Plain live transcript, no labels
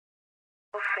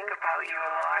Think about you a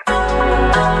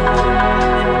lot.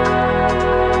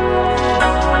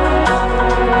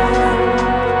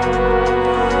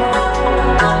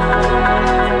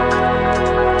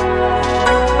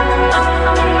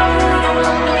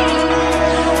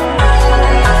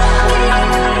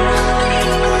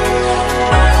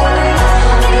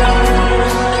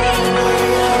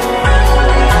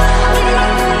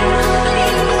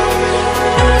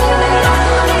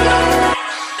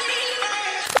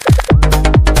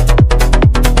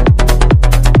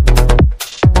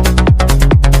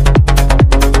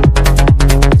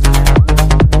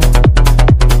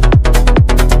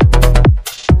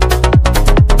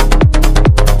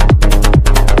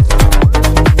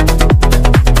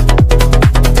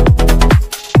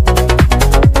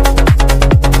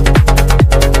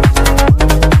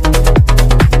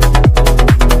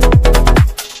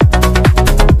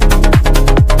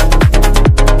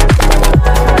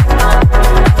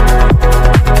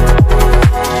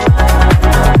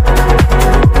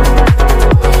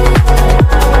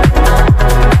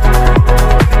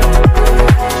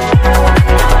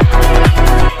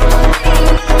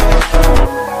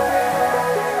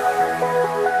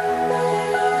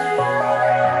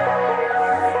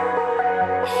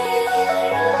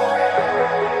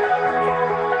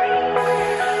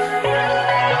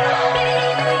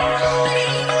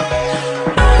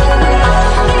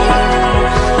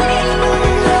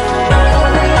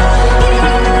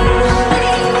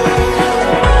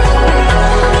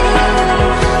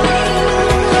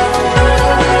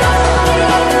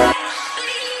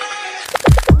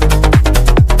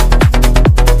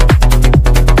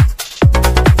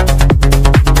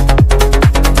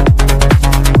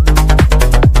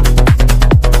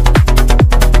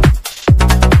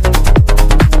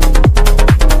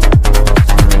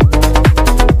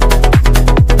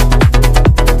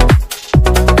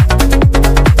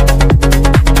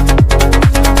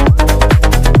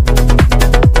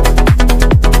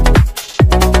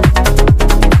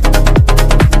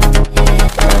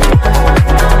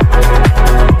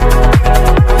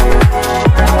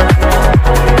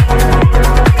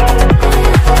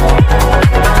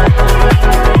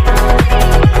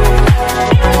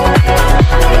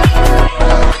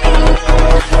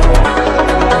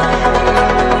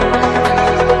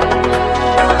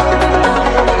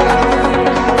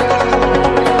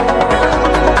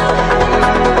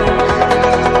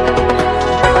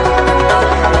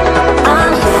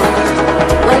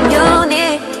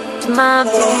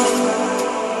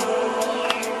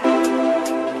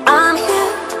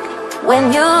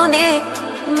 when you need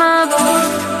my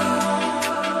voice.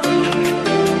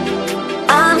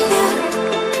 I'm here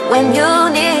when you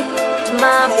need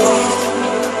my voice.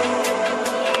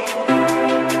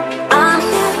 I'm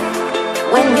here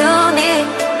when you need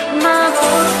my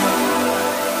voice.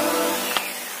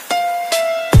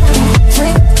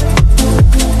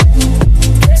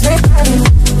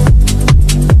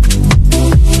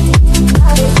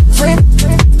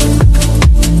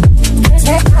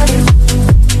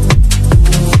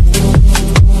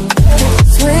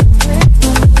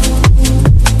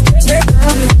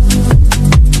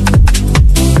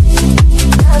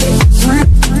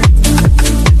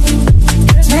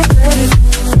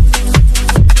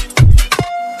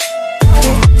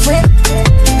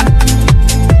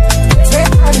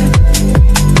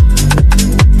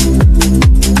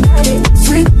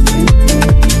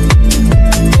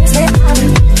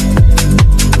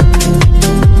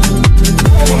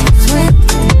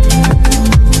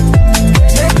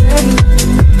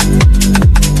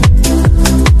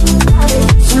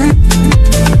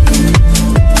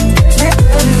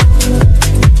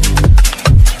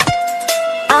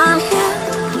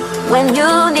 When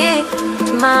you need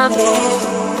my voice,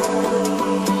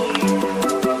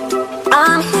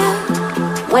 I'm here.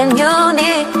 When you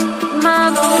need my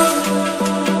voice,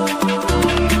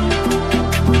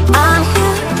 I'm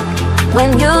here. When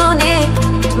you need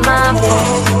my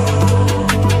voice,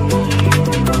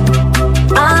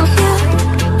 I'm here.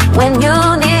 When you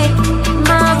need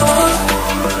my voice.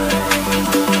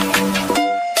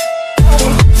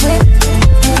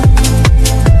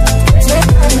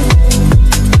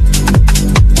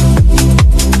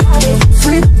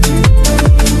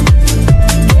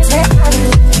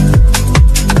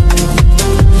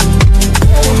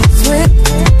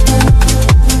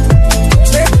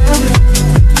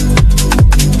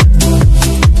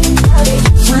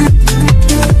 Free.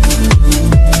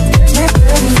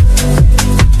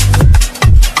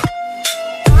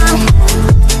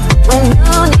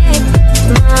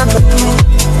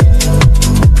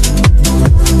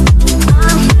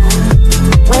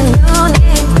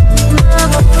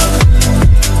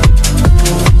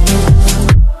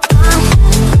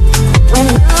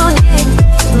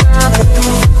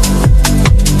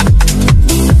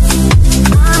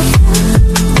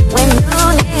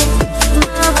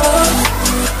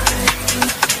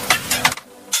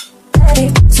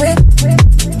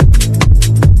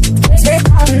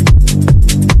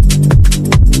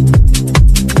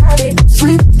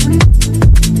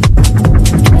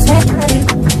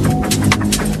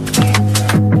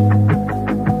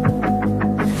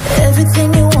 Everything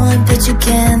you want that you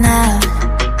can't have.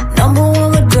 Number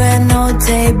one regret, no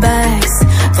take backs.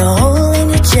 The hole in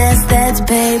your chest, that's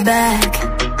payback.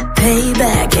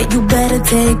 Payback, yeah, you better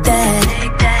take that.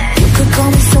 You could call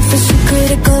me selfish and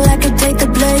critical, I could take the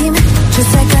blame.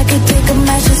 Just like I could take a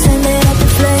match and send it up in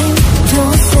flame.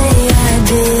 Don't say I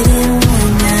didn't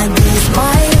want that. This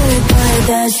might hurt, but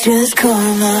that's just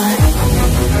karma.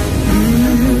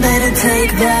 Better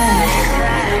take that.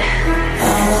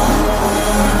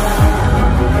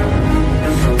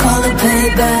 Call it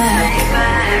payback.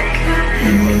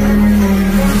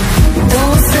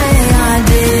 Don't say I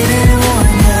didn't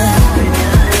want ya.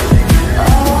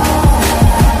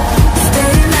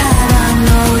 Stay mad, I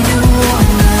know you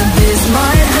wanna. This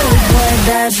might hurt, but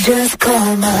that's just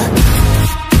karma.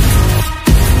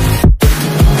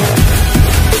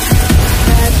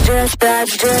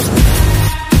 That's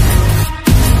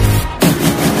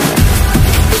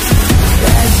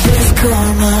just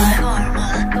karma.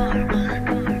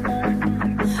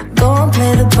 Go and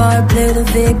play the part, play the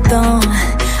victim.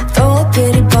 Throw a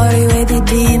pity party with your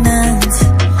demons.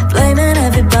 Blaming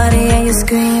everybody and you're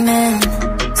screaming,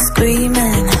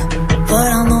 screaming, but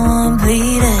I'm the one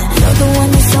bleeding. You're the one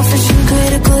that's selfish and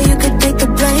critical, you could take the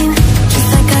blame. Just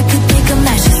like I could take a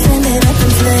match and send it up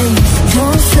in flames.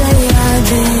 Don't say I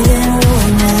didn't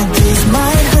want that. This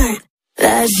might hurt,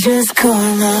 that's just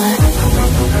karma.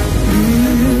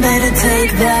 Better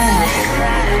take that.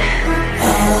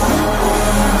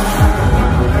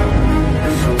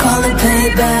 Call it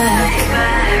payback.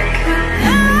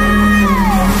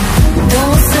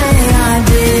 Don't say I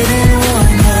didn't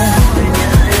want ya.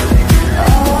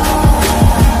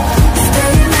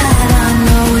 Stay mad, I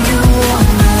know you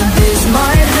wanna. This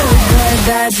might hurt, but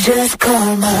that's just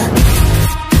karma.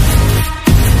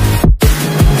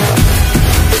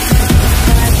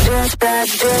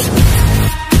 That's just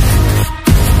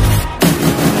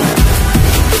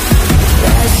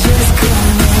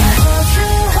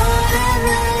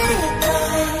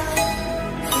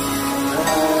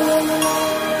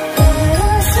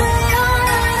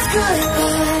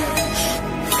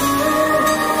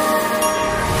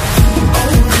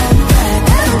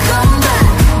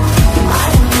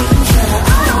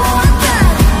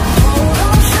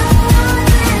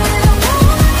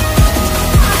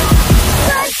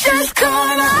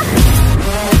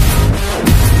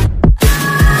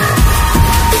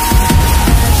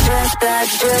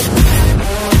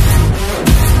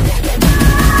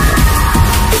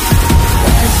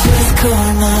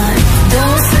karma.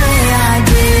 Don't say I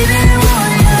didn't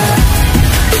want ya.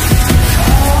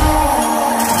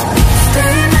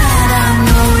 Stay mad, I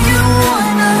know you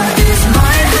wanna. This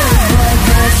might hurt, but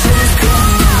that's just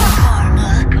karma.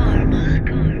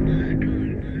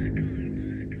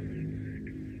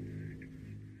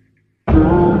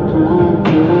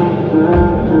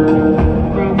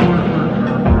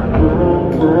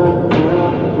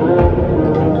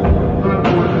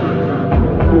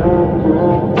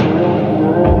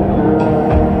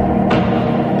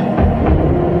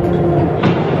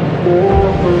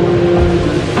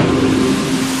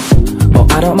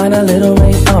 I don't mind a little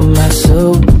rain on my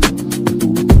suit.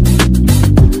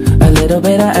 A little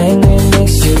bit of anger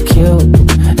makes you cute.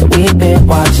 And we've been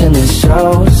watching this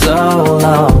show so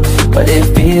long, but it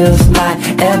feels like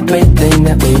everything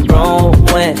that we wrote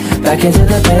went back into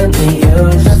the pen we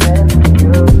used.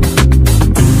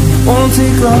 Won't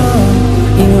take long,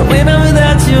 even when I'm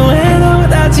without you and I'm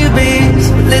without you, babe.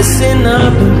 So listen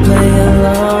up and play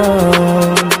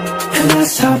along. And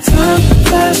that's how time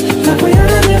flies, like we're on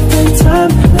a different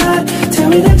timeline. Tell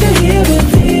me that you're here and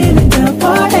feeling down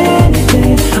for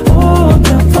anything. Oh, I'm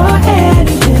down for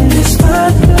anything. It's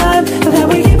fine line that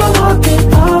we keep on walking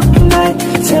all night.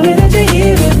 Tell me that you're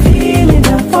here and feeling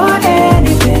down for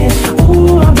anything.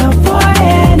 Oh, I'm down for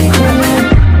anything.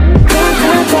 Down,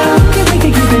 down, down, yeah, we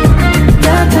can keep it.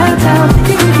 Down, down, down, yeah,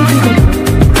 we can keep it.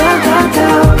 Down, down,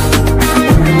 down.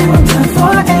 Oh, I'm down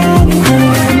for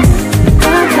anything.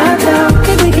 Down, down, down,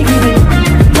 yeah, we can keep it.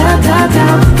 Down, down,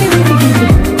 down, yeah, we can keep it.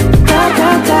 Down,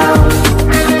 down, down.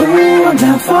 Ooh, I'm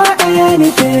down for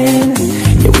anything.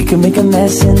 Yeah, we can make a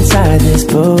mess inside this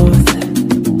booth.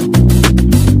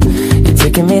 You're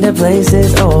taking me to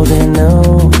places old and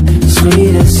new.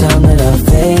 Sweetest song that our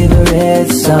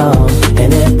favorite song.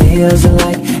 And it feels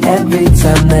like every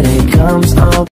time that it comes on